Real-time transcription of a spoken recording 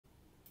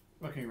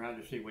looking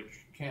around to see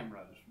which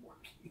camera is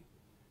working.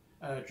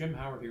 Jim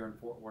Howard here in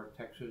Fort Worth,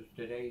 Texas.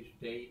 Today's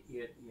date,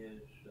 it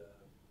is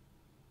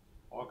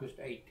August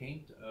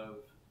 18th of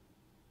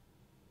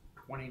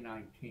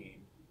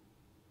 2019.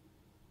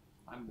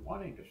 I'm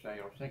wanting to say,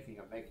 I was thinking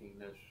of making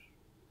this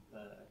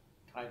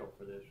title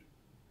for this,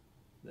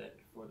 that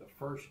for the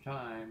first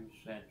time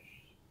since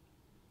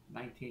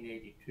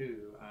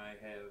 1982, I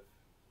have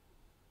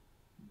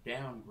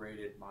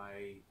downgraded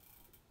my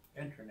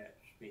internet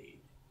speed.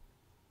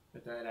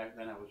 But then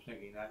I was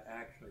thinking that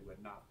actually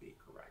would not be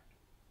correct.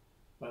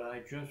 But I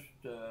just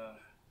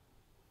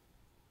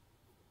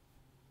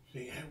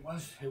see it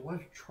was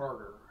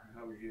Charter.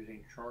 I was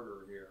using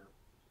Charter here,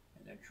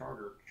 and then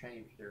Charter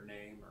changed their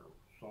name or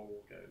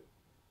sold to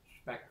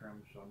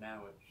Spectrum, so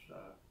now it's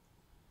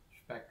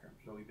Spectrum.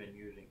 So we've been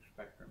using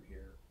Spectrum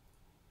here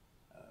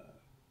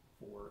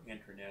for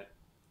internet,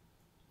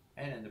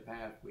 and in the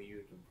past we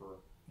used them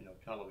for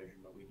television,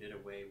 but we did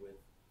away with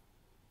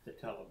the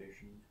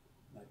television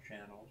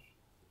channels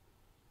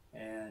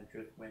and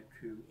just went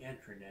to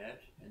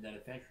internet, and then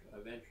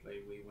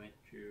eventually we went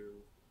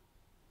to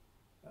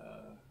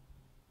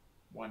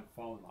one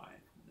phone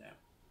line from them.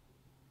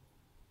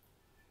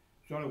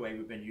 So anyway,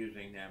 we've been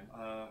using them.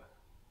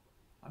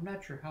 I'm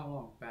not sure how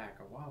long back,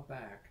 a while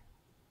back,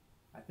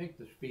 I think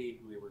the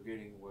speed we were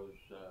getting was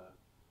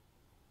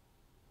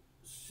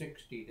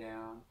 60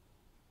 down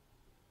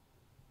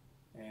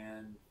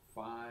and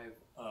 5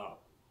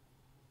 up.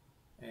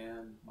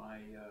 And my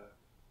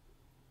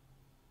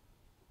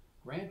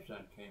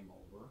grandson came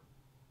over.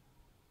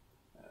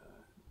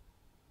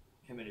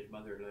 Him and his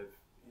mother live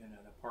in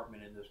an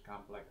apartment in this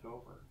complex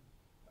over,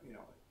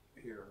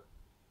 here.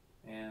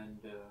 And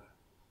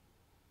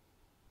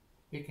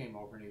he came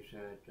over and he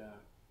said,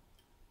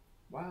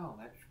 wow,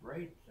 that's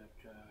great that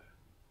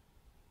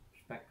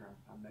Spectrum,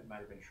 it might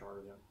have been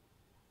shorter than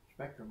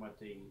Spectrum, with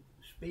the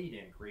speed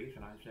increase.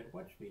 And I said,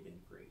 what speed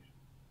increase?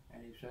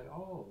 And he said,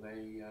 oh,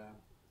 they,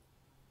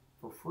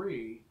 for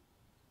free,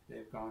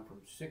 they've gone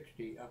from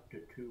 60 up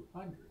to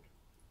 200.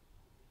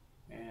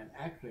 And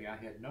actually, I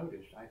had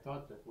noticed, I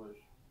thought that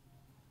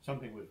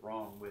something was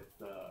wrong with,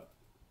 the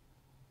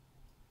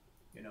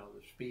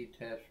speed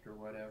test or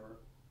whatever,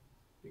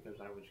 because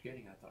I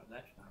thought,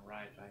 that's not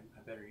right.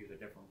 I better use a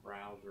different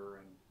browser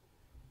and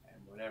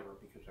whatever,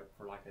 because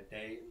for like the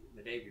day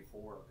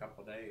before, a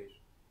couple of days,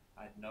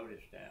 I'd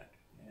noticed that.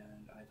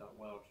 And I thought,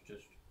 well, it's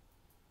just,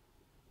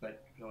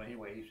 but so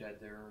anyway, he said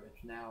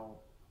it's now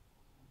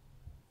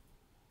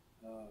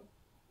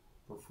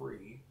for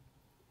free.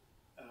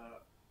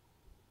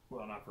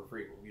 Well, not for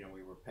free, but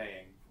we were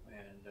paying,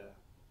 and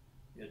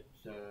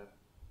it's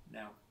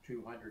now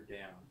 200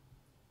 down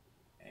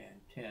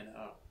and 10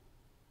 up,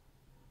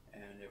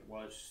 and it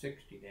was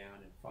 60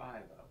 down and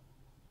 5 up.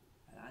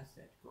 And I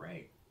said,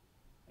 great.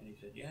 And he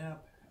said, yeah.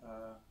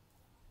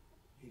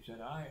 He said,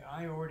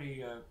 I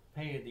already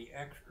paid the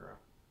extra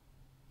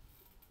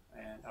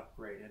and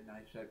upgraded. And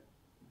I said,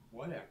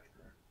 what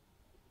extra?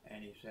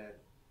 And he said,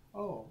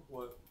 oh,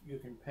 well, you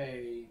can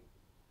pay,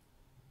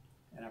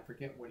 and I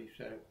forget what he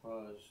said it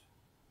was,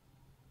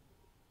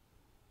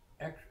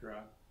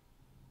 extra,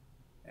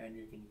 and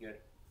you can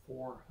get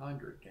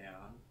 400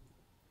 down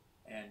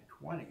and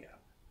 20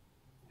 up.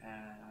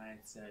 And I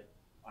said,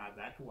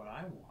 that's what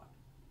I want.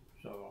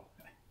 So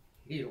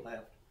he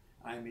left.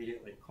 I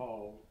immediately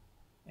called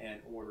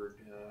and ordered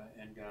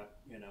and got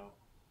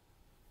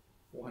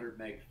 400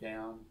 megs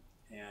down,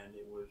 and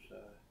it was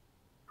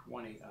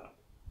 20 up.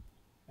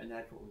 And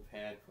that's what we've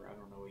had for, I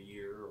don't know, a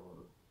year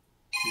or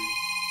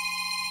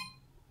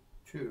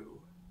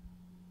two.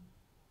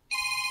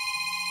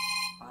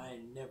 I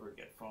never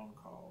get phone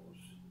calls.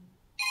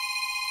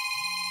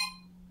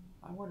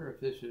 I wonder if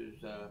this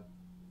is,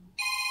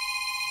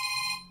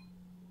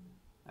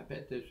 I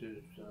bet this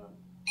is on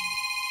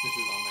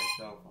my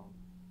cell phone.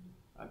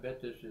 I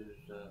bet this is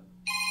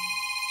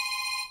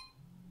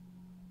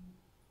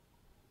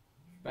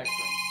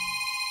Spectrum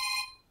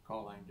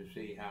calling to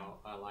see how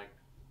I liked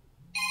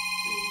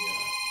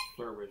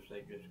the service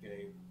they just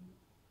gave.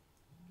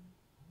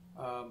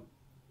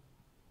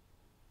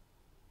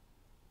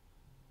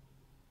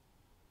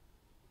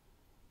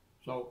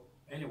 So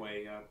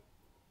anyway,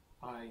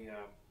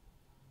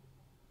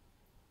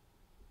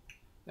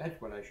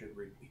 that's what I should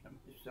read on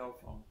my cell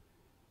phone.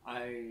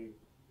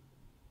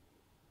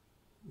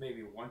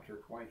 Maybe once or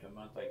twice a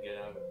month I get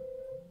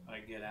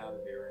out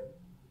of here and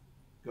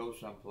go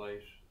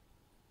someplace,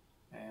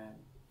 and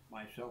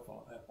my cell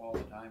phone all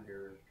the time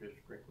here is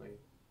just strictly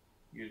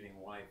using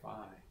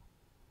Wi-Fi,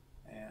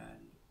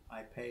 and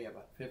I pay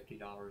about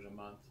 $50 a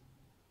month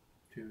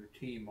to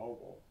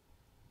T-Mobile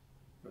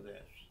for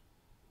this,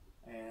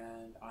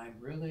 and I'm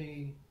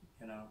really,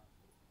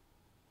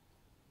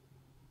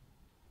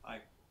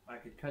 I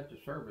could cut the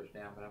service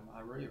down, but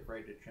I'm really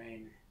afraid to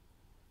change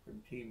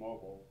from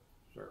T-Mobile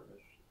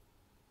service.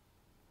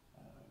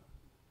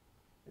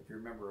 If you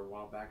remember, a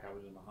while back I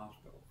was in the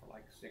hospital for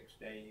like 6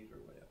 days or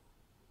whatever,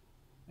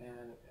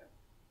 and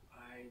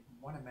I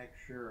want to make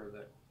sure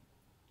that,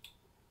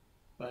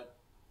 but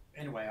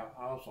anyway,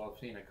 I also have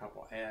seen a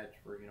couple ads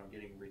for,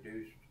 getting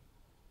reduced,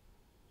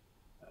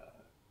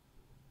 uh,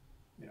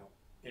 you know,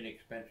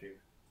 inexpensive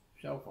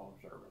cell phone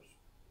service.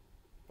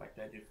 In fact,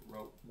 I just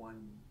wrote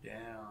one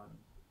down.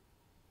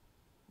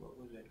 What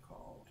was it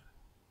called?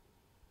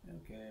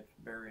 Okay, it's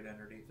buried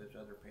underneath this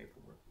other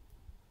paperwork.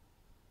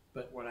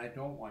 But what I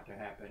don't want to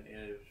happen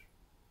is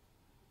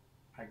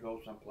I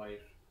go someplace,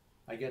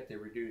 I get the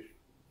reduced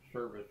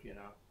service,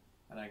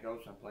 and I go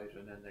someplace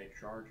and then they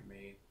charge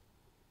me,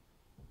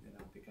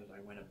 because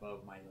I went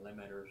above my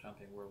limit or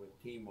something. Where with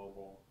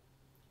T-Mobile,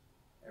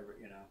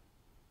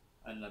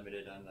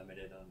 unlimited,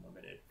 unlimited,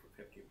 unlimited for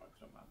 $50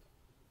 a month.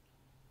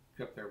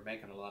 Except they're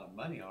making a lot of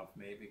money off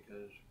me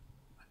because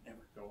I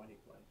never go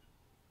anyplace.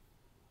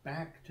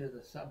 Back to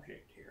the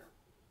subject here.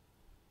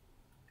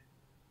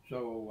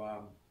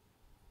 So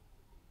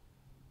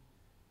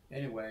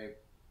anyway,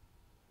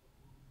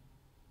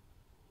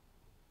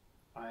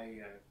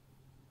 I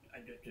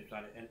just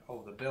decided, and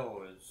the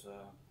bill is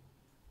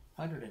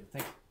 $119.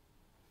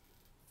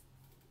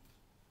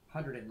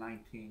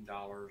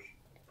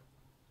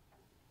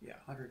 Yeah,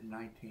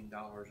 $119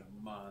 a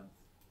month,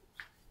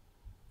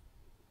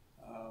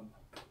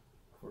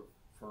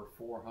 for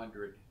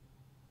 400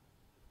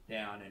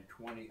 down and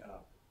 20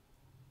 up,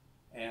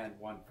 and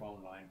one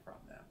phone line from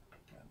them.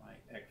 My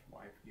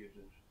ex-wife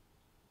uses,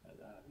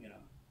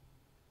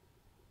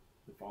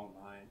 the phone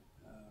line.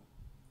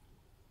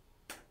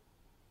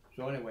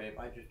 So anyway,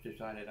 I just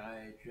decided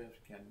I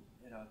just can,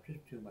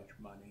 just too much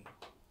money.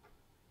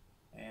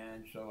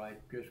 And so I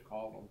just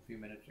called them a few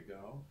minutes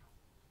ago,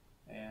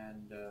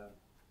 and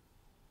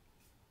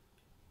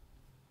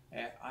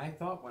I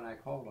thought when I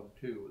called them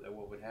too that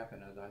what would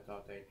happen is I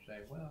thought they'd say,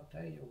 well, I'll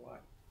tell you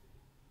what,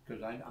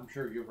 because I'm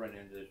sure you've run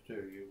into this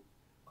too. You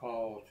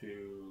call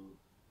to,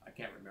 I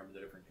can't remember the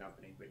different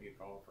companies, but you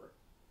call for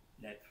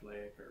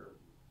Netflix or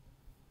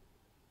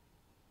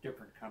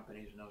different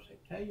companies, and they'll say,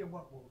 tell you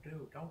what we'll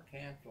do, don't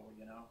cancel,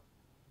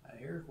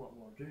 here's what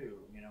we'll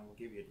do, we'll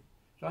give you.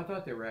 So I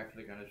thought they were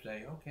actually going to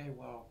say, okay,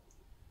 well,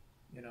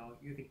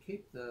 you can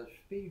keep the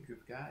speed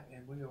you've got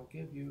and we'll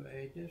give you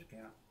a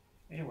discount.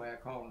 Anyway, I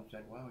called and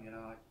said, well,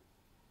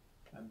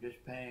 I'm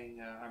just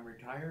paying, I'm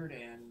retired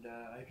and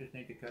I just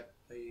need to cut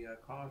the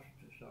cost,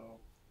 so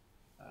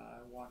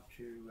I want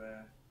to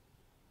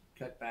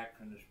cut back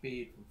from the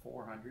speed from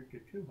 400 to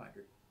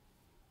 200.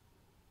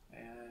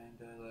 And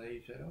the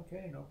lady said,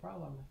 okay, no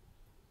problem.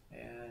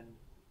 And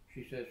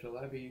she says, so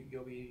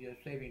you'll be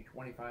saving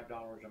 $25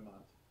 a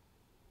month.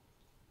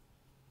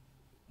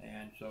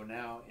 And so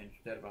now,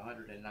 instead of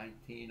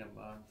 $119 a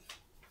month,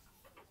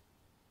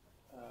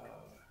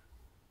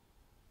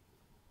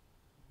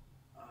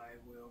 I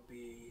will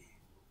be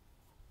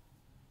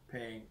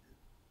paying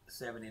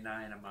 $79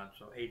 a month,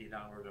 so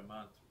 $80 a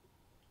month.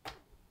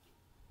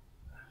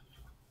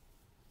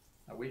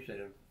 I wish they'd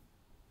have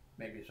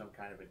maybe some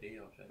kind of a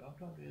deal. Said, oh,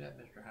 don't do that,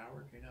 Mr.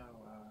 Howard,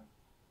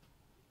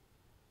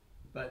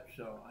 But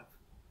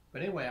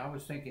anyway, I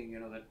was thinking,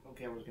 that,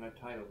 okay, I was going to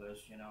title this,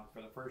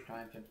 for the first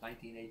time since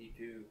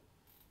 1982.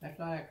 That's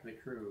not actually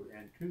true.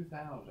 In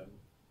 2000,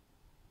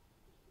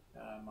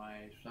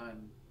 my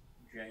son,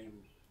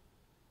 James,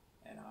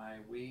 and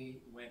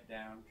we went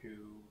down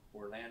to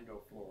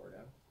Orlando,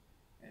 Florida,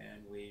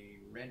 and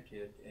we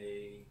rented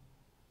a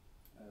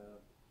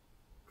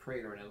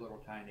trailer in a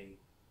little tiny,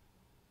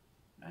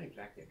 not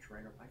exactly a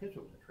trailer, I guess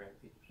it was a trailer.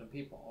 Some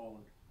people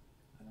owned,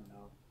 I don't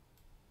know,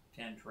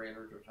 10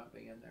 trailers or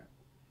something in there.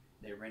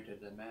 They rented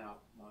them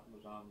out. It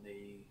was on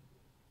the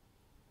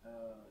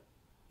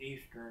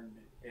eastern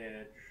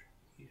edge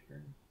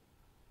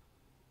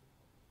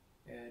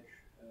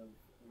of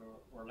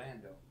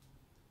Orlando.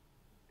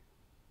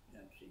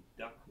 Let's see,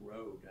 Duck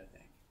Road, I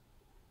think.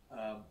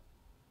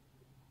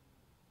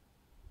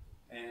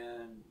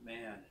 And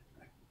man,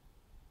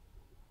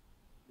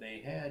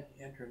 they had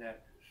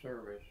internet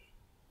service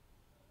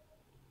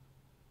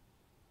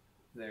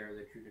there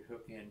that you could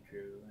hook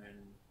into,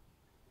 and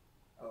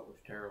it was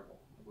terrible.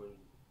 It was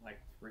like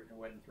it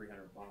wasn't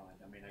 300 baud.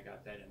 I mean, I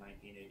got that in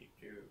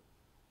 1982,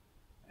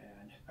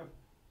 and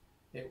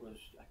it was,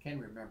 I can't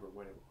remember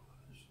what it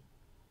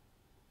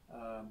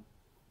was.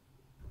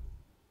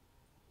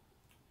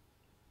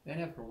 Then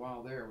after a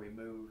while there, we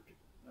moved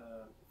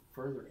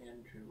further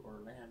into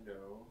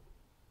Orlando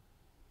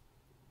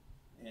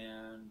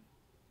and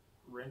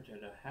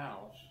rented a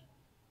house,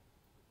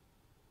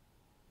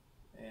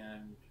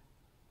 and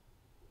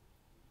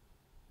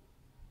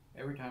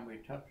every time we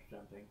touched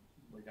something,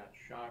 we got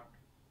shocked.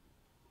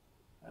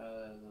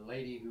 The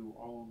lady who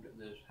owned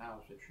this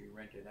house that she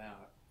rented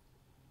out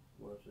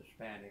was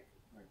Hispanic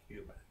or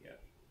Cuban, I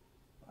guess.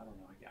 I don't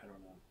know.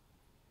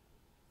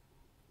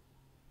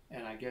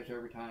 And I guess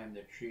every time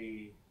that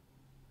she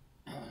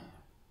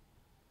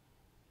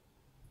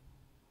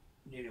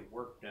needed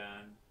work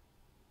done,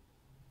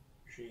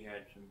 she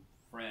had some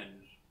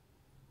friends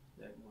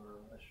that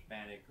were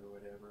Hispanic or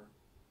whatever,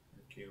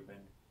 or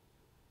Cuban,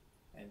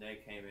 and they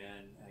came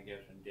in, I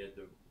guess, and did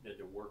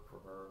the work for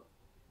her,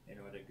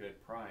 at a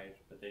good price,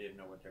 but they didn't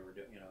know what they were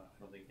doing. I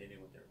don't think they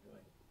knew what they were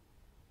doing.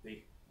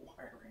 The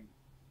wiring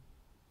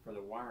for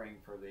the wiring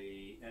for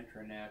the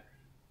intranet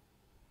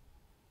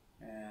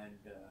and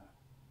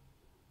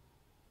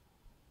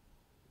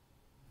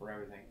for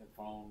everything, the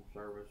phone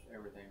service,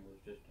 everything was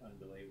just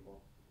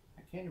unbelievable.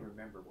 I can't even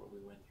remember what we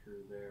went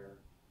through there.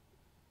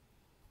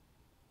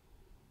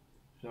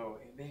 So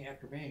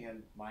after being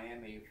in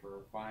Miami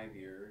for 5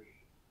 years,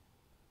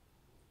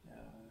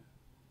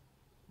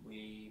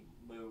 we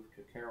moved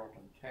to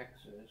Carrollton,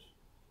 Texas,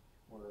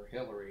 where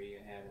Hillary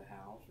had a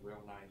house, a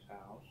real nice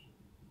house,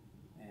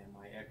 and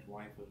my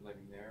ex-wife was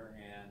living there,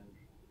 and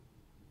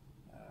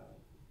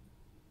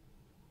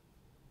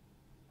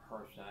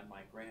her son,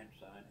 my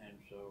grandson, and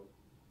so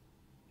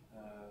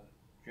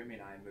Jimmy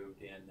and I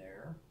moved in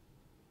there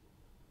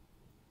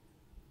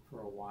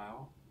for a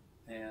while,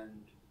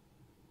 and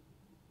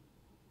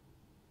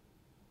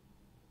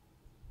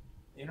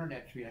the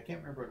internet speed, I can't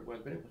remember what it was,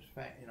 but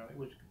it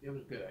was it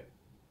was good.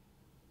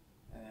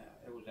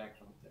 It was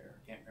excellent there.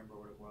 I can't remember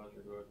what it was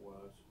or who it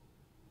was.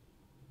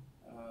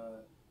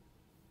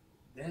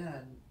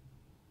 Then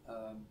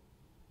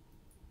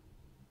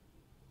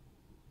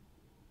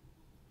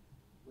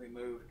we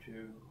moved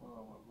to,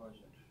 what was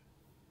it?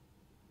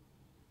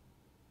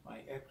 My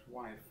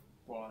ex-wife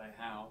bought a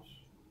house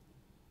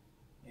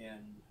in,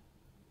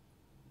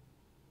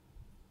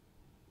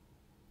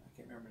 I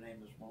can't remember the name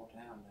of the small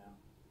town now.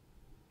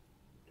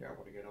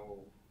 Terrible to get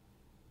old.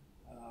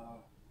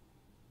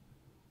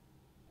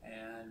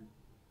 And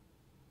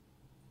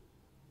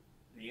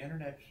the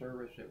internet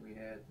service that we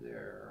had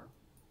there,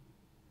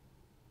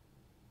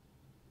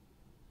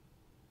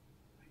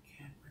 I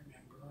can't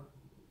remember,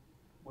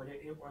 but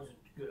it wasn't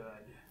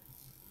good.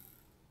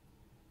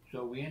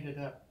 So we ended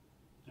up,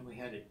 and we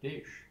had a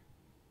dish.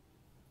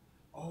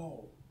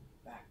 Oh,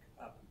 back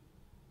up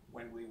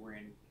when we were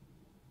in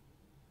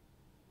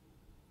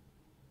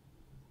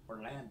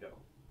Orlando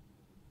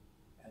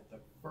at the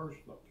first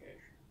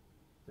location,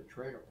 the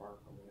trailer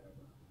park or whatever.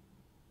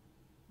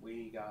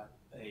 We got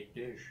a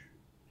dish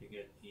to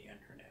get the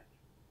internet,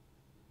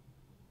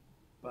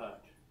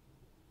 but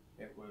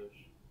it was,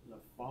 the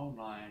phone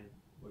line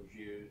was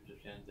used to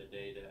send the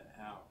data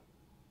out,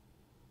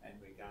 and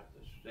we got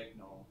the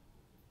signal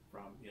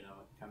from,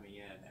 coming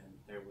in, and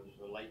there was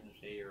a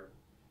latency or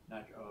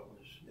not,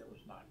 it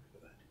was not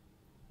good.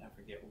 I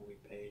forget what we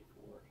paid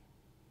for it.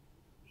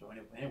 So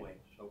anyway,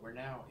 so we're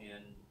now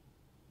in,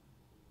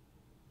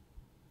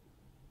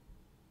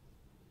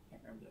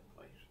 can't remember that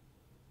place.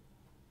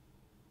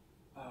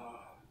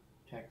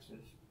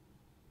 Texas,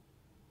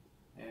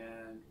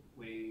 and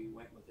we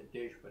went with a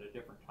dish, but a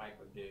different type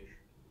of dish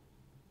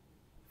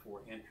for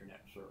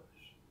internet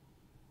service.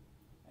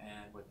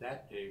 And with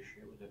that dish,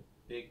 it was a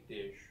big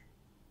dish,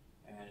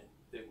 and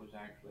it was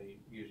actually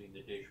using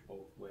the dish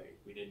both ways.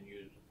 We didn't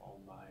use the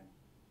phone line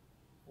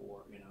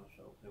for,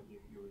 so you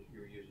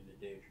were using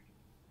the dish.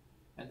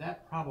 And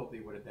that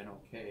probably would have been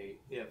okay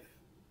if,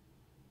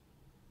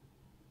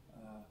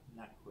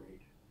 not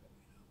great, but,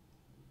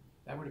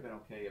 that would have been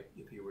okay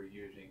if you were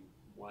using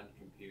one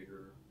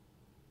computer,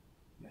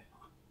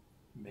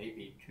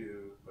 maybe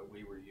two, but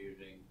we were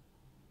using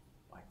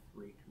like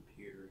 3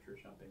 computers or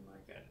something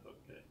like that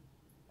hooked it,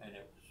 and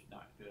it was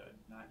not good,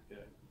 not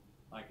good.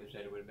 Like I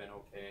said, it would have been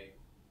okay.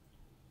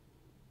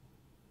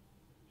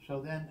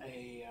 So then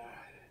a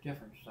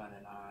different son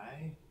and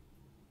I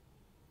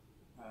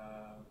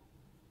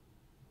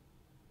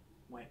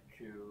went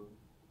to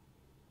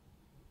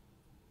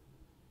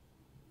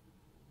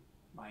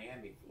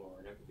Miami,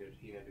 Florida, because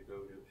he had to go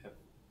to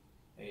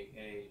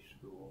FAA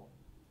school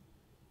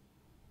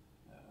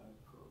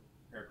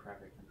for air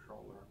traffic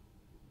controller.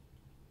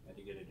 Had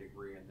to get a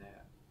degree in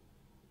that.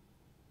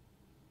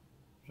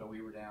 So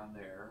we were down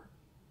there,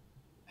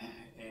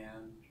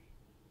 and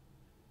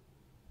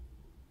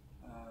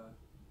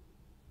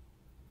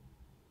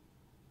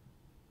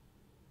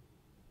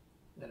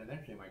then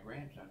eventually my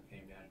grandson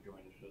came down and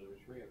joined us, so there was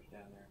 3 of us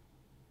down there.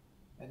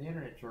 And the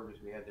internet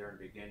service we had there in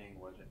the beginning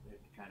wasn't,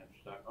 it kind of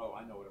stuck. Oh,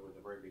 I know what it was,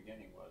 the very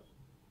beginning was.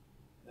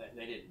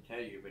 They didn't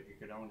tell you, but you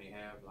could only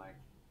have like,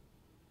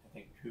 I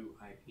think 2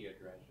 IP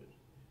addresses.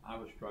 I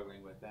was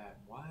struggling with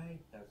that. Why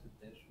doesn't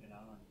this, and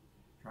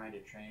trying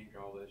to change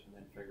all this, and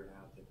then figured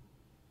out that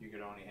you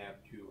could only have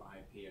 2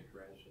 IP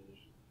addresses.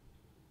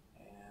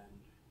 And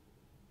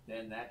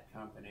then that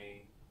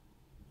company,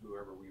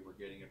 whoever we were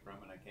getting it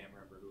from, and I can't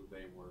remember who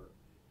they were,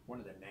 one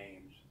of the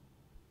names,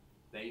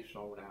 they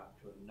sold out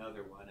to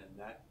another one, and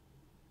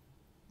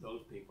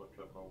those people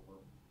took over,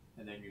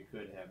 and then you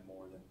could have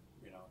more than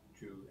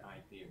 2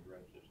 IP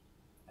addresses.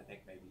 I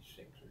think maybe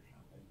 6 or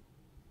something.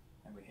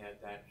 And we had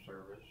that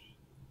service.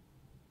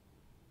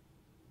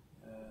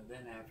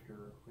 Then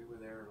after we were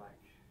there,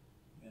 like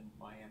in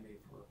Miami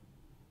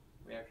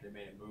we actually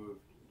made a move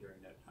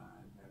during that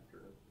time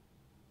after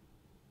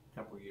a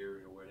couple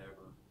years or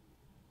whatever,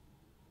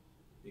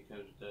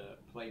 because the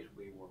place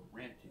we were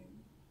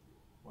renting,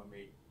 when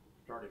we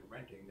started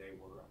renting, they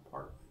were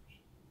apartments.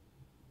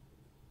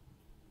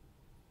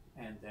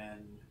 And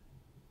then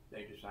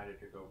they decided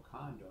to go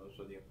condos,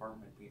 so the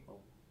apartment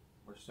people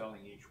were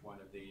selling each one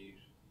of these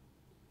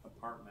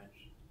apartments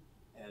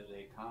as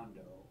a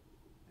condo,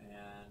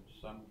 and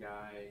some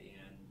guy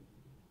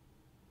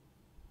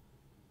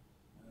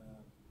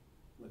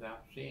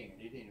without seeing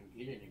it, he didn't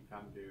even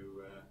come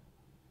to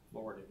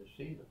Florida to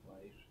see the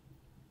place.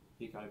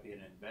 He thought it'd be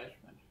an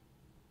investment,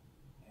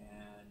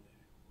 and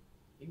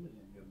he was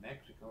in New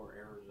Mexico or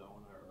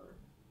Arizona or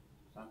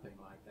something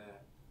like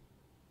that.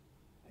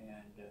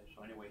 And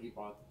so anyway, he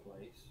bought the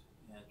place,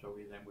 and so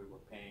we were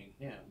paying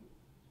him,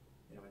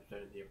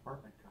 instead of the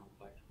apartment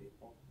complex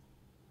people.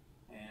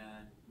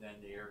 And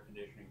then the air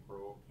conditioning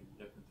broke and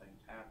different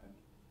things happened,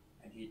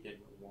 and he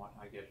didn't want,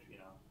 I guess,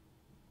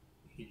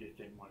 he just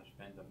didn't want to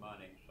spend the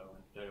money. So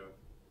instead of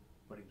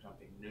putting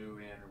something new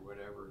in or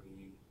whatever,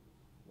 and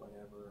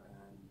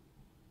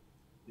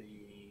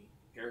the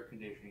air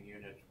conditioning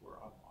units were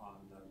up on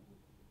the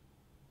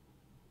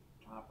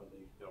top of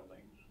these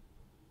buildings,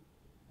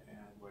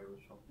 and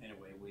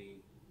anyway,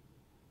 we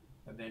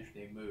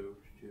eventually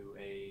moved to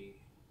a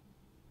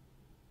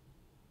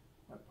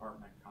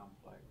apartment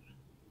complex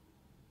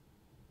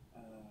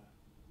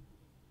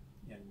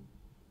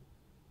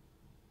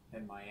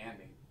in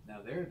Miami.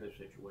 Now there, the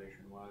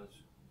situation was,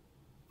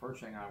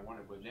 first thing I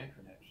wanted was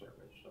internet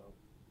service, so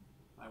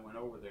I went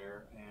over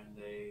there, and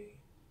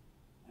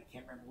I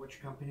can't remember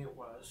which company it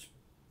was,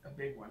 a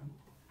big one,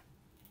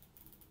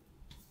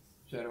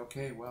 said,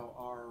 okay, well,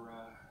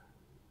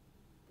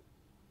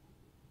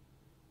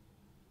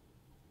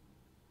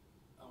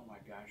 oh my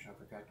gosh, I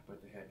forgot to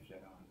put the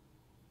headset on.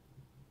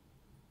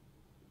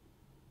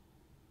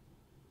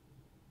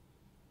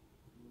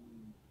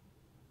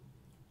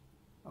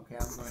 Okay,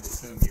 I'm going to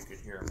assume you could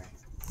hear me.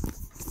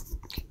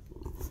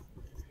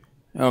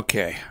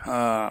 Okay,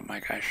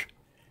 my gosh.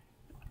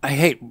 I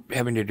hate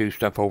having to do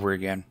stuff over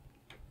again.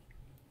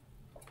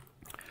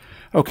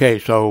 Okay,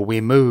 so we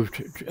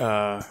moved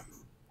to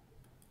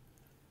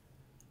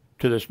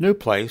this new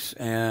place,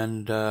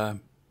 and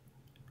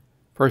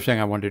first thing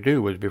I wanted to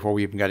do was, before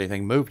we even got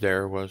anything moved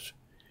there, was,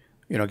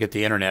 get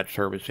the internet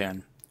service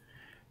in.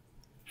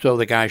 So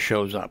the guy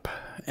shows up,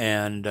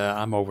 and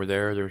I'm over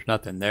there. There's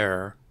nothing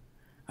there.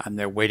 I'm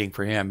there waiting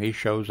for him. He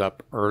shows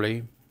up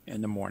early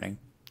in the morning,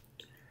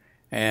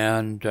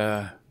 and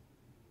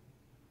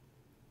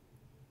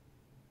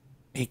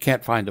he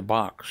can't find the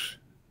box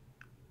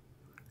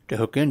to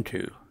hook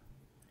into.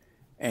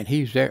 And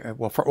he's there.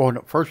 Well,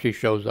 first he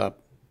shows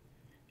up.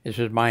 This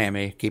is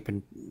Miami. Keep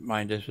in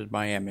mind, this is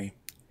Miami.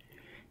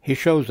 He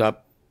shows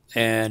up,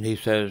 and he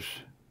says,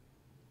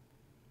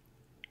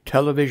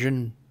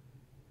 television,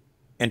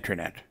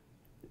 internet.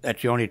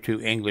 That's the only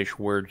two English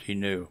words he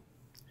knew.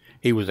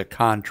 He was a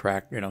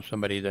contract,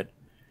 somebody that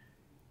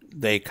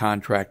they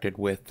contracted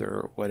with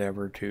or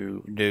whatever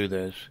to do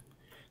this.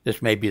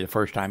 This may be the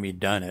first time he'd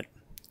done it.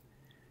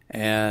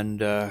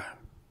 And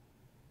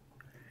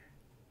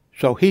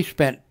so he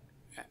spent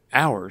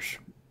hours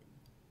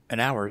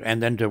and hours,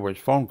 and then there was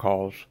phone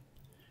calls,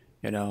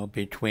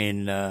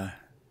 between, I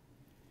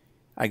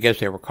guess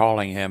they were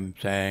calling him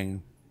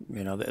saying,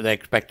 they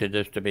expected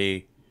this to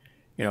be,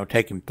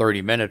 take him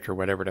 30 minutes or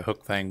whatever to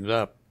hook things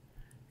up.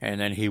 And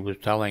then he was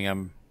telling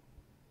them,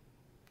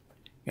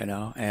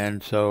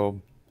 and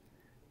so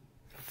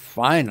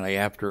finally,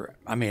 after,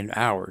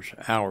 hours,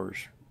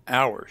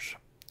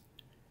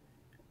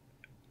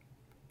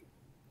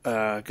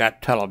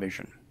 got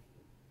television.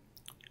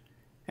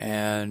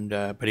 And,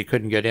 but he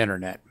couldn't get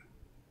internet.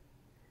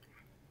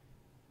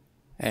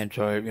 And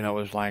so, it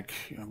was like,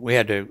 I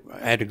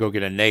had to go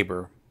get a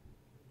neighbor,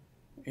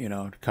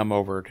 to come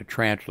over to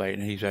translate.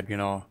 And he said,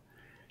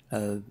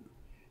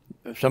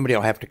 somebody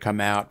will have to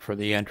come out for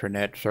the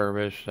internet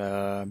service,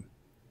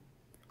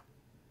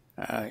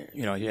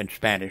 in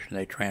Spanish, and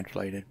they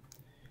translated.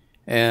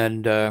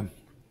 And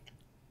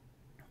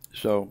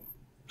so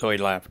he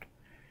left.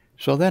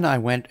 So then I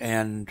went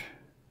and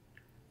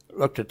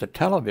looked at the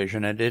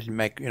television, and it didn't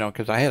make,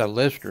 because I had a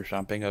list or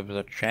something of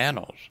the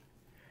channels,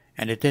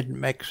 and it didn't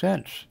make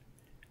sense.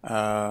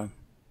 Wrong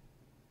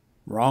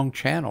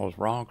channels,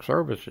 wrong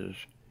services.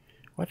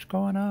 What's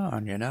going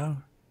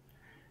on,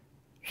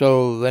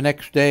 So the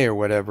next day or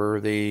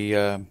whatever,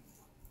 the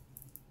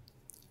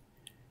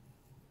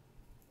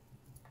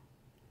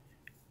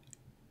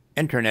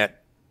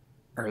internet,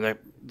 or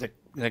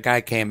the guy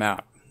came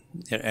out,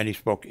 and he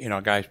spoke,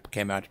 guy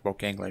came out and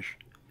spoke English,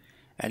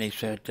 and he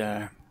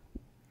said,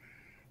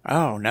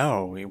 oh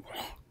no,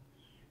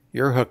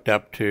 you're hooked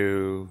up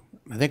to,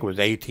 I think it was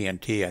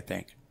AT&T, I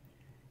think.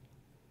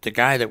 The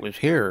guy that was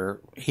here,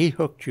 he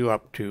hooked you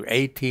up to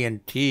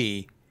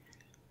AT&T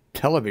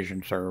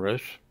television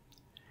service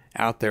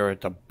out there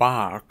at the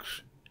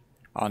box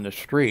on the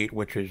street,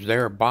 which is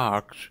their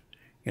box.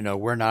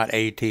 We're not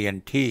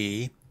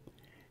AT&T.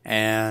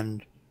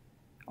 And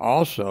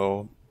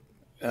also,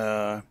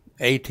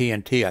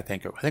 AT&T, I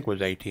think it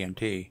was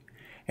AT&T.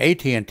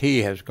 AT&T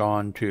has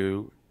gone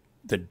to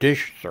the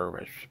dish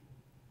service.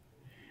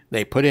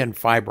 They put in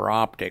fiber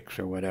optics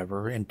or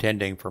whatever,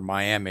 intending for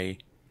Miami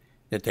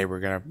that they were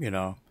going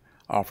to,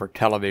 offer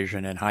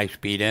television and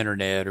high-speed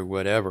internet or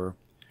whatever.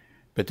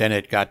 But then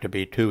it got to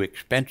be too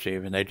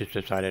expensive, and they just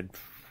decided,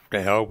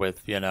 to hell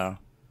with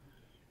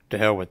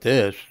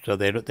this. So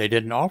they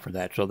didn't offer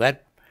that. So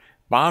that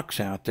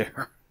box out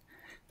there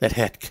that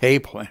had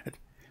cable in it.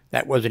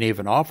 That wasn't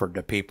even offered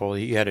to people.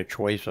 You had a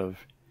choice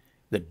of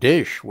the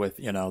dish with,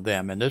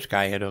 them. And this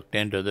guy had hooked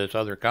into this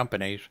other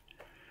company's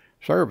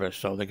service.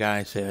 So the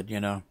guy said,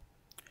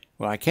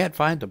 well, I can't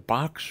find the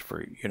box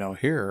for,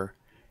 here.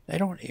 They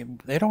don't,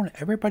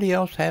 everybody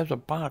else has a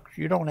box.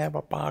 You don't have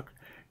a box.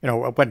 It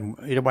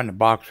wasn't a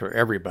box for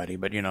everybody,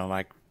 but,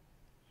 like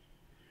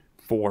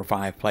 4 or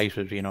 5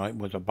 places, it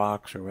was a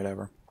box or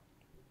whatever.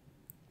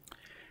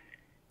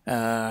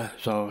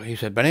 So he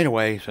said, but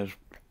anyway, he says,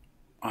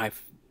 I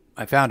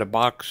found a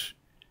box,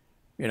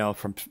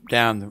 from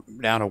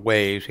down a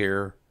ways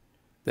here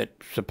that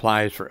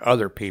supplies for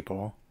other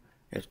people.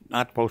 It's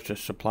not supposed to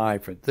supply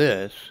for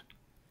this,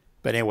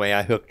 but anyway,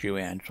 I hooked you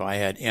in. So I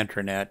had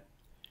internet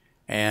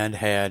and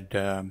had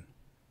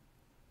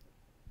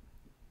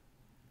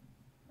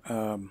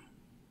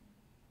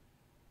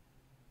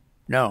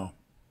no,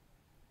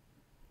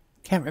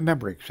 can't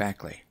remember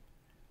exactly.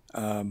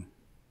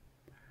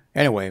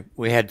 Anyway,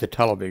 we had the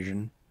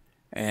television,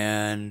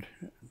 and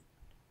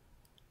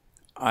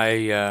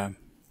I'm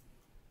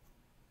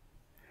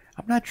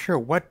not sure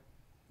what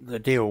the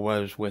deal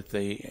was with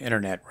the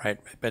internet, right?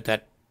 But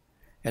at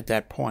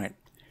that point,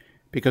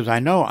 because I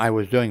know I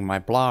was doing my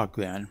blog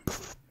then,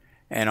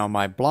 and on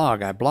my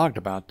blog I blogged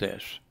about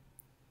this,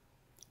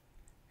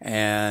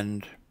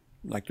 and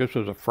like this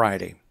was a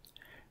Friday,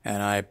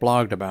 and I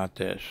blogged about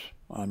this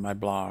on my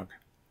blog,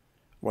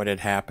 what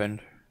had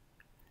happened,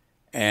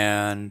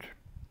 and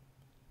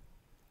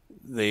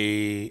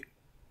the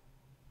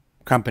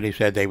company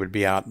said they would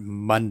be out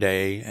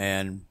Monday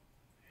and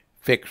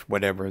fix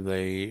whatever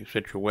the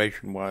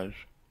situation was.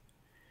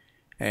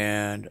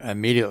 And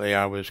immediately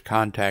I was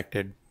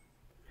contacted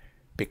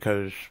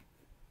because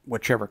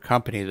whichever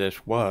company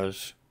this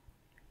was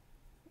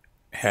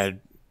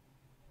had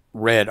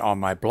read on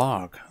my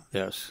blog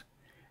this,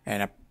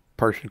 and a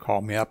person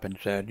called me up and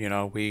said,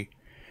 we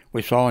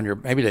saw in your,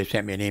 maybe they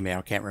sent me an email,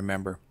 I can't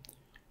remember.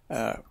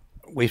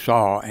 We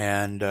saw,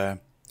 and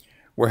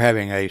we're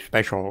having a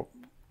special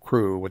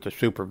crew with the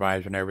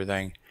supervisor and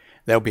everything.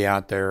 They'll be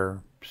out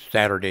there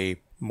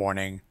Saturday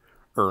morning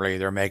early.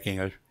 They're making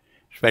a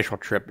special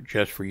trip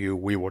just for you.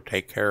 We will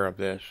take care of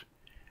this.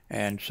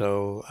 And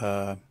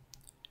so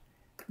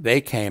they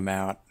came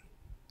out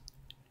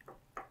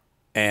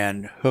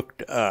and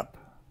hooked up.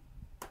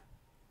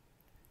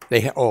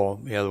 They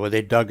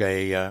dug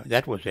a,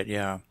 that was it,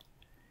 yeah.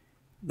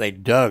 They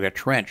dug a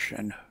trench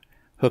and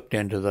hooked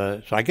into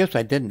the, so I guess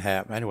I didn't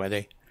have, anyway,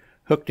 they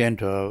hooked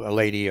into a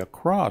lady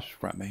across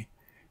from me,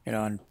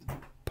 and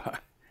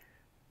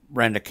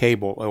ran the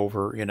cable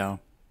over, and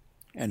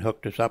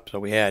hooked us up, so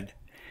we had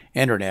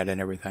internet and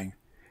everything.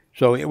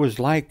 So it was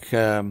like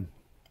 6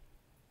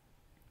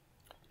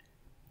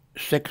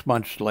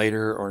 months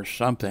later or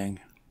something,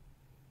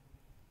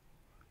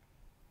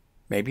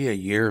 maybe a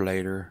year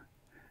later,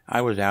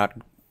 I was out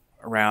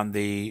around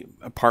the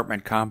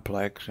apartment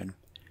complex, and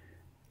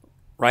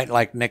right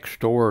like next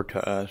door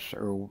to us,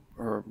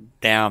 or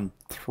down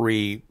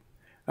 3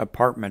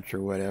 apartments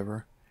or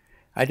whatever,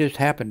 I just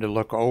happened to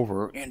look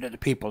over into the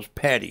people's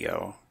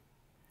patio,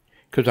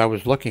 because I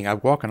was walking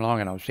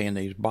along and I was seeing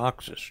these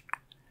boxes,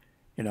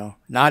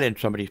 not in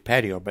somebody's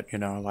patio, but,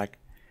 like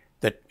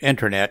the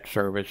internet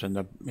service and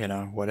the,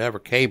 whatever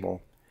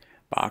cable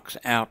box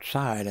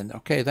outside. And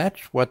okay,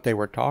 that's what they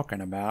were talking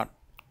about,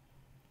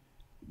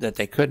 that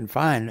they couldn't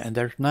find, and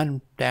there's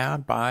none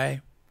down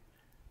by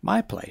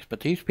my place.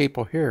 But these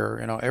people here,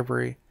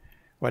 every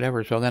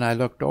whatever. So then I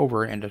looked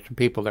over into some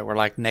people that were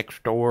like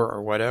next door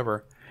or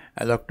whatever.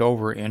 I looked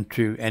over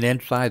into, and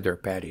inside their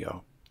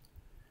patio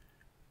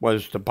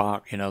was the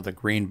box, the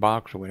green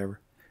box or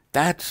whatever.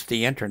 That's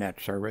the internet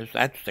service.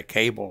 That's the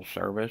cable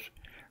service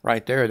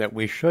right there that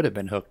we should have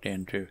been hooked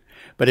into.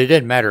 But it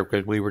didn't matter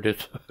because we were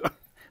just,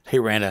 they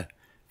ran a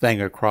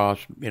thing across,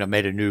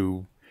 made a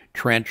new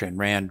trench and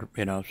ran,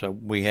 so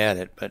we had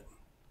it. But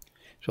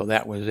so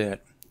that was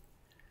it.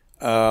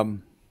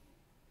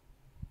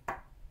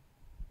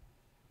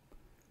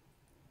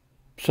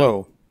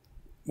 So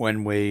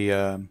when we,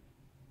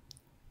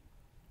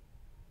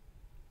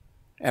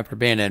 after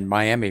being in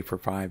Miami for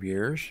 5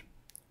 years,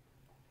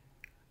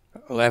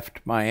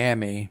 left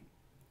Miami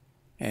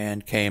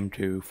and came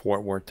to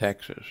Fort Worth,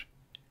 Texas,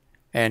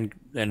 and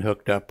then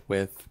hooked up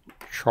with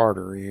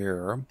Charter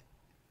here,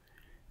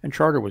 and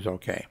Charter was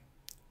okay.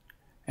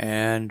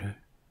 And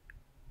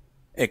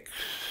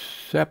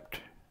except,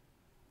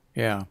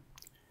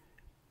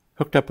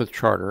 hooked up with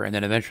Charter, and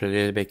then eventually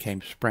they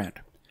became Sprint.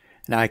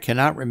 Now, I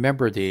cannot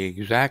remember the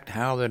exact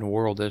how in the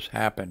world this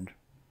happened,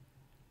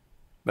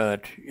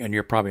 but, and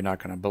you're probably not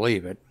going to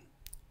believe it.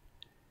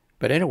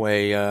 But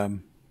anyway, I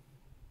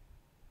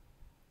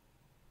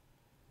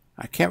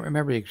can't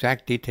remember the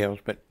exact details,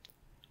 but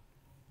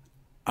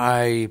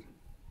I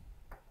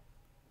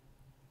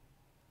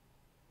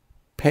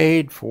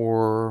paid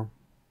for,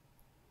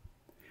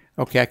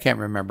 okay, I can't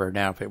remember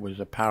now if it was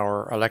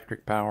the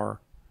electric power,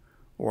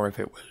 or if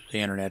it was the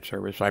internet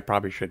service. I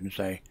probably shouldn't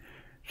say.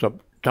 So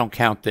don't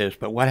count this.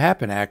 But what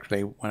happened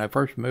actually when I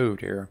first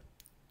moved here,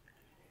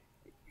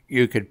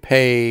 you could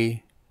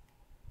pay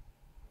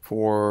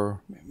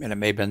for, and it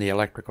may have been the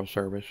electrical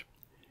service,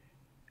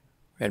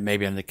 it may have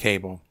been the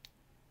cable.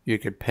 You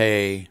could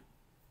pay,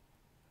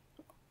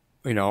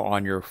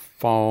 on your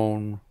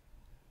phone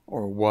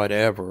or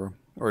whatever,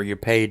 or you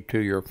paid to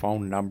your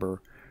phone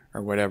number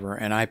or whatever.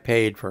 And I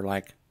paid for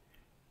like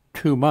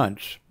 2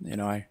 months.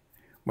 I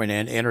went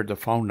in, entered the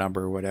phone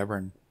number or whatever,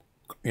 and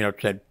it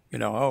said,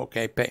 oh,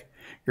 okay, pay,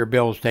 your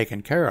bill's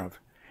taken care of.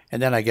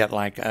 And then I get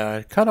like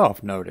a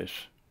cutoff notice,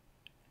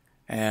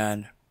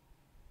 and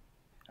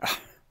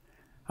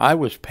I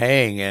was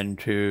paying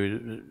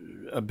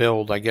into a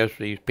bill. I guess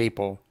these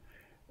people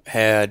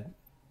had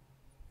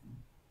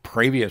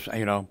previous,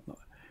 well,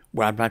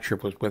 I'm not sure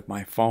if it was with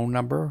my phone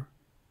number,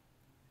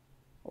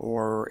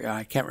 or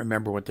I can't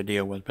remember what the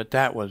deal was, but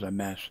that was a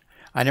mess.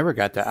 I never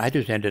got that. I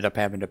just ended up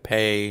having to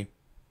pay,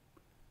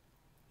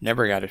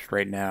 never got it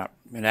straightened out.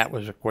 And that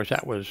was, of course,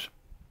 that was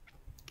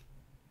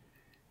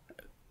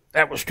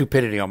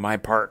stupidity on my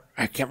part.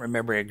 I can't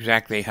remember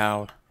exactly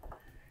how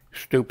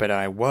stupid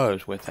I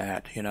was with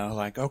that,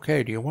 like,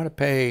 okay, do you want to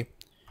pay,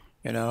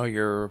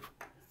 do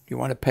you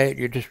want to pay,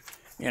 you just,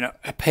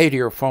 pay to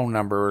your phone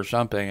number or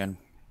something. And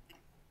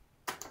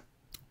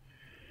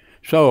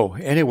so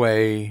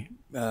anyway,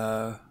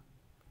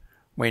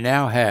 we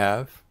now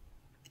have,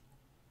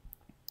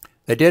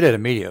 they did it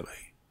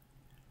immediately.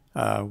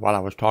 While I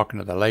was talking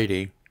to the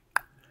lady,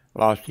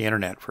 lost the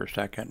internet for a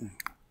second,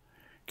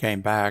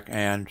 came back,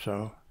 and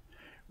so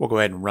we'll go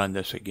ahead and run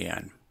this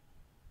again.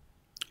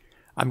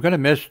 I'm going to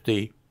miss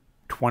the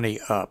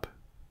 20 up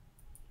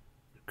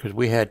because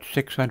we had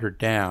 600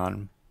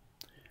 down,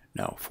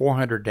 no,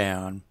 400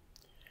 down,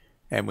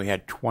 and we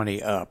had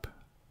 20 up.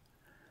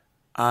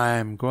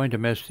 I'm going to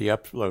miss the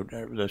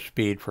upload, the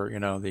speed for,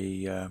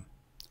 the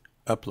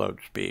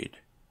upload speed.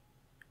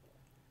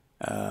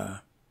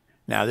 Now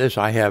this,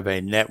 I have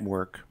a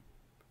network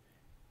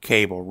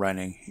cable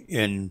running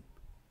in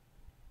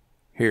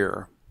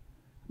here.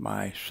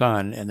 My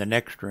son in the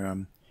next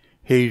room,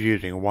 he's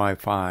using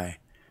Wi-Fi,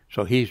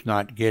 so he's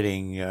not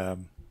getting,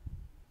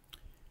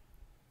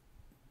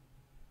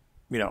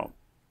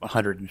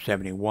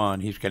 171.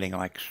 He's getting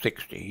like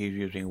 60. He's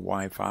using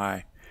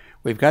Wi-Fi.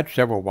 We've got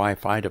several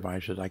Wi-Fi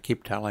devices. I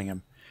keep telling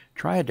him,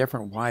 try a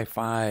different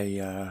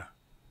Wi-Fi,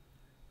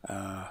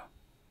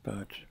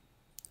 but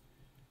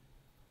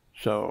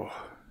so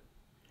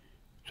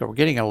we're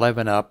getting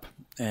 11 up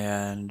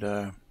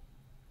and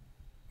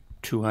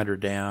 200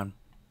 down.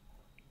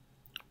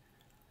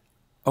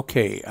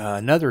 Okay,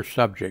 another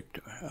subject.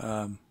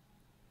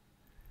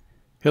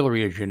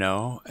 Hillary, as you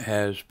know,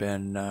 has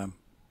been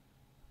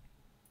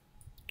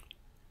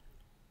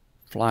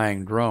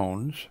flying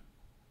drones.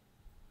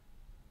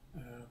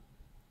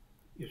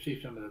 You see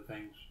some of the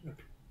things.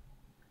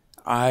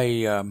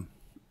 I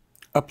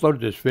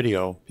uploaded this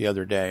video the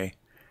other day.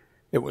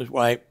 It was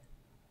like,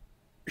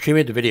 she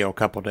made the video a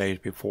couple days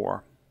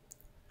before,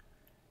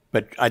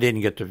 but I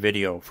didn't get the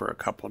video for a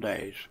couple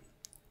days.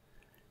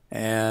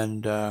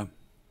 And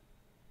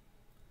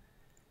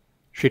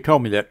she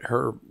told me that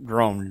her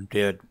drone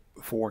did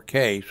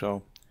 4K,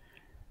 so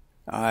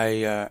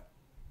I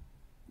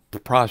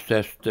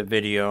processed the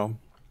video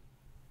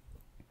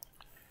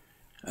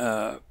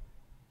as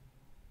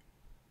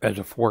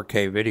a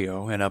 4K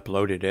video and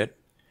uploaded it,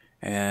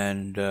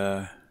 and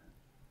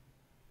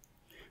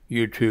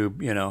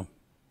YouTube,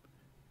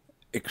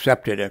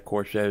 accepted it, of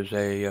course, as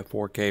a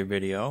 4K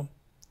video.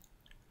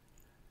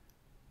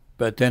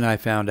 But then I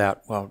found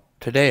out, well,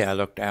 today I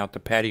looked out the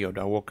patio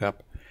door, woke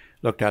up,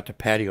 looked out the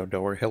patio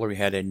door. Hillary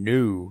had a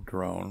new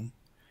drone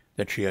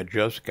that she had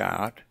just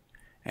got,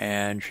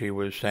 and she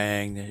was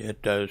saying that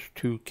it does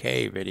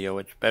 2K video.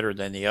 It's better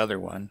than the other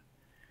one.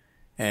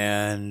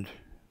 And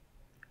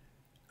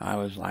I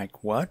was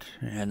like, what?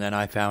 And then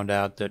I found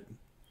out that,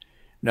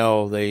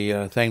 no,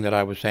 the thing that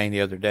I was saying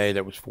the other day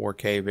that was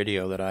 4K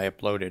video that I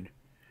uploaded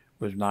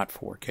was not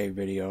 4K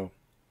video.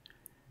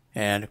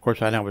 And, of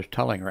course, I was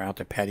telling her out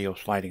the patio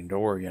sliding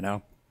door,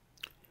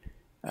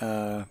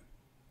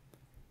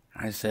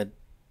 I said,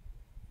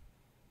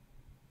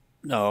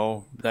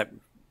 no, that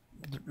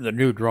the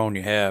new drone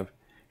you have.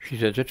 She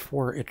says, it's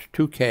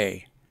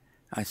 2K.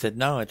 I said,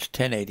 no, it's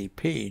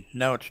 1080p.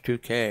 No, it's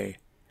 2K.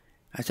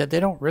 I said, they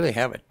don't really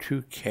have a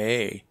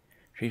 2K.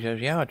 She says,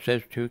 yeah, it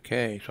says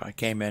 2K. So I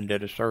came in,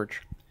 did a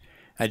search.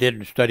 I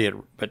didn't study it,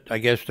 but I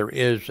guess there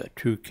is a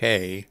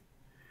 2K,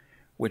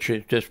 which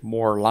is just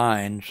more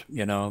lines,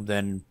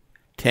 than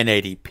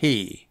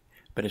 1080p.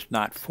 But it's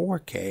not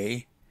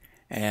 4K.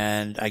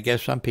 And I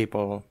guess some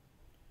people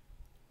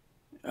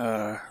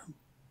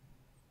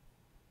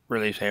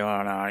really say,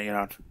 oh,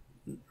 no,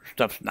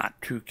 stuff's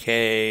not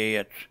 2K,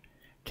 it's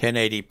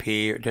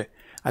 1080p.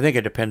 I think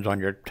it depends on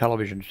your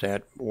television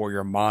set or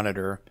your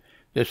monitor.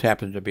 This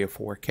happens to be a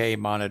 4K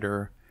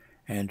monitor,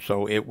 and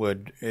so it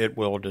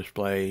will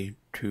display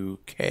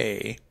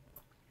 2K.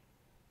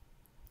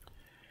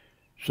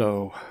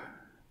 So,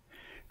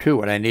 too,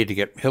 what I need to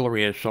get,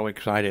 Hillary is so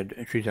excited,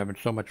 and she's having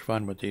so much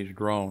fun with these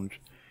drones.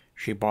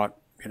 She bought,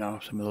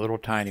 some of the little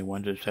tiny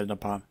ones that said in the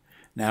palm.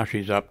 Now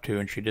she's up to,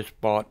 and she just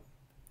bought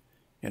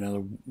you know,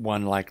 the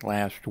one like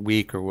last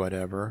week or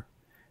whatever,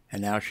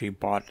 and now she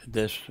bought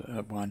this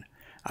one.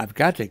 I've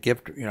got to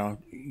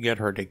get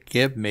her to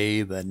give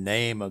me the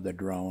name of the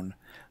drone,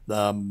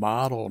 the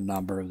model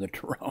number of the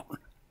drone,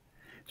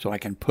 so I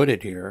can put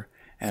it here,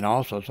 and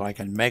also so I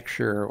can make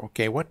sure,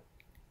 okay, what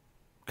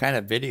kind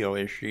of video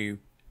is she,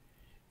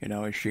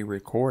 is she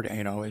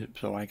recording,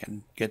 so I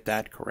can get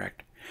that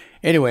correct.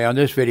 Anyway, on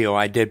this video,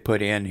 I did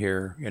put in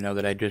here,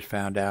 that I just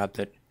found out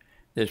that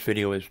this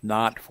video is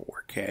not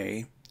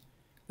 4K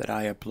that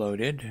I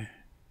uploaded,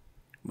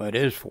 but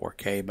it is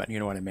 4K, but you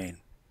know what I mean.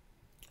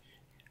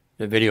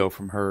 The video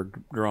from her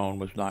drone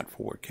was not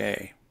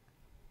 4K.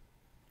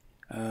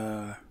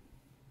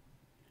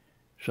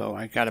 So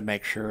I got to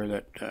make sure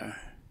that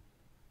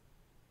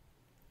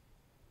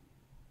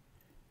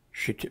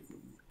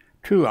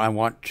I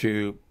want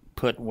to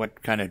put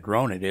what kind of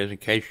drone it is in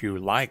case you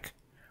like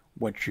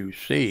what you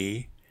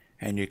see,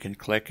 and you can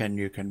click and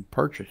you can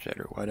purchase it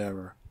or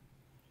whatever.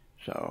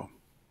 So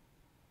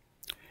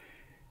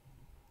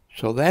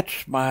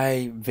that's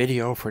my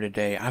video for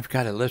today. I've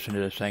got to listen to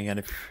this thing, and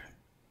if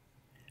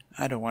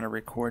I don't want to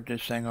record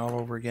this thing all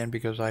over again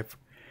because I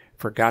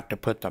forgot to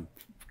put the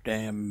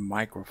damn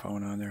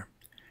microphone on there.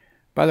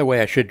 By the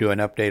way, I should do an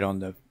update on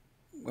the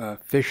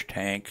fish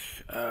tanks.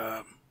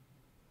 Oh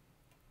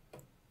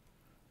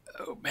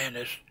man,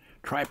 this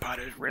tripod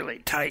is really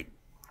tight.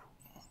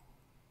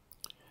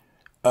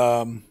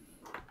 The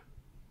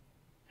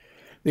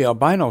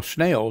albino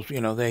snails,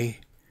 they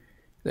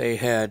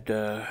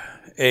had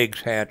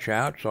eggs hatch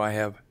out, so I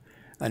have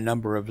a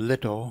number of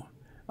little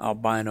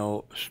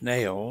albino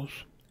snails.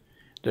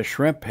 The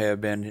shrimp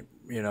have been,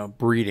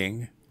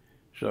 breeding,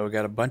 so I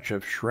got a bunch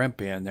of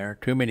shrimp in there,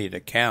 too many to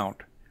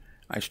count.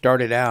 I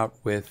started out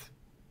with,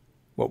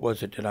 what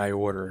was it that I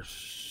ordered?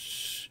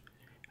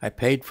 I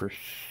paid for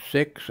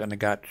 6 and I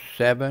got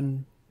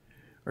 7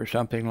 or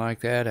something like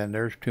that, and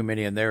there's too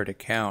many in there to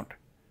count.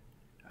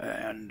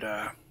 And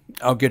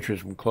I'll get you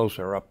some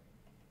closer up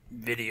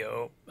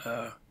video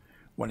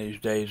one of these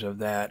days of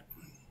that.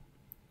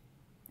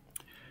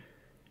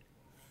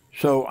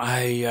 So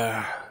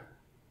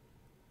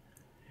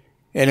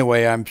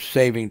anyway, I'm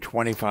saving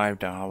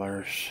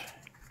 $25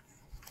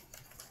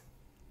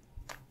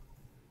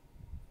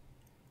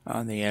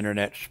 on the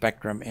internet,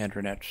 Spectrum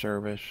internet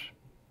service.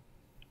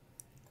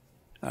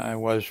 I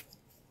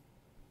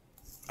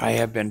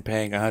have been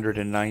paying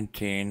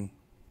 $119,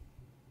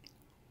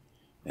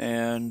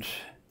 and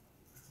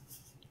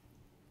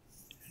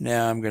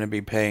now I'm going to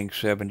be paying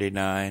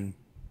 $79.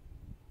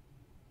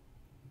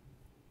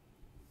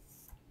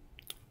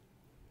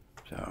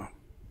 So,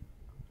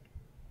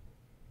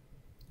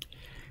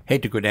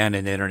 hate to go down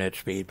in internet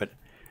speed, but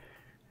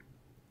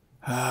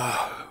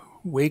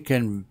we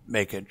can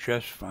make it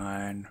just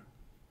fine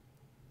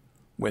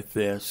with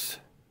this.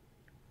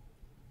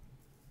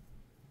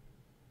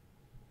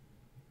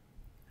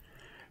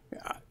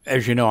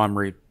 As you know, I'm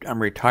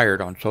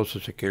retired on Social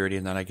Security,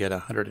 and then I get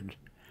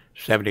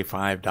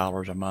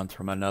 $175 a month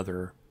from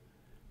another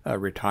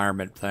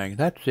retirement thing.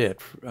 That's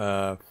it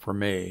for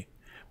me.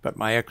 But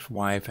my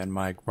ex-wife and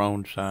my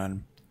grown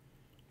son,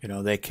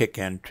 they kick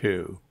in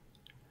too,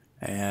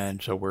 and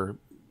so we're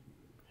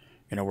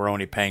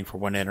only paying for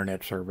one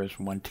internet service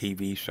and one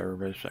TV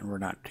service, and we're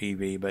not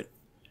TV, but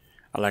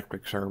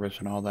electric service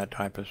and all that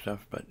type of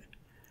stuff. But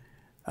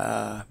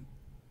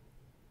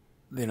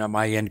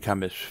my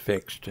income is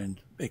fixed,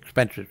 and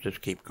expenses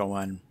just keep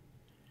going,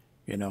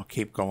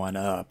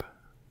 up.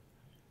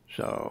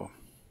 So,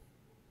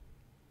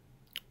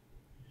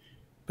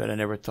 but I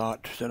never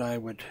thought that I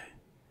would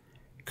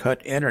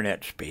cut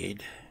internet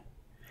speed.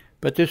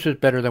 But this is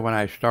better than when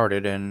I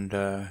started, and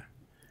the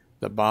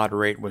baud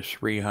rate was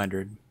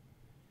 300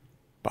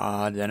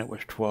 baud, then it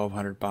was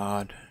 1200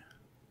 baud.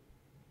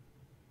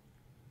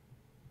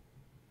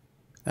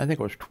 I think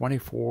it was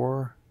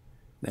 24,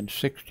 then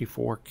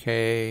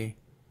 64K.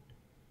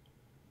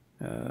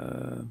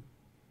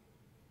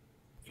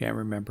 Can't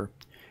remember.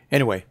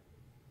 Anyway,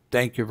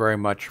 thank you very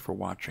much for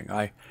watching.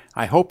 I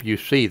hope you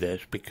see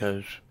this,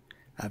 because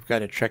I've got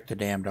to check the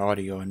damned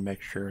audio and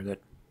make sure that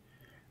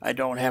I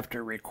don't have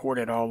to record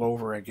it all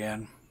over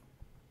again.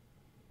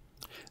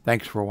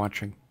 Thanks for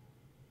watching.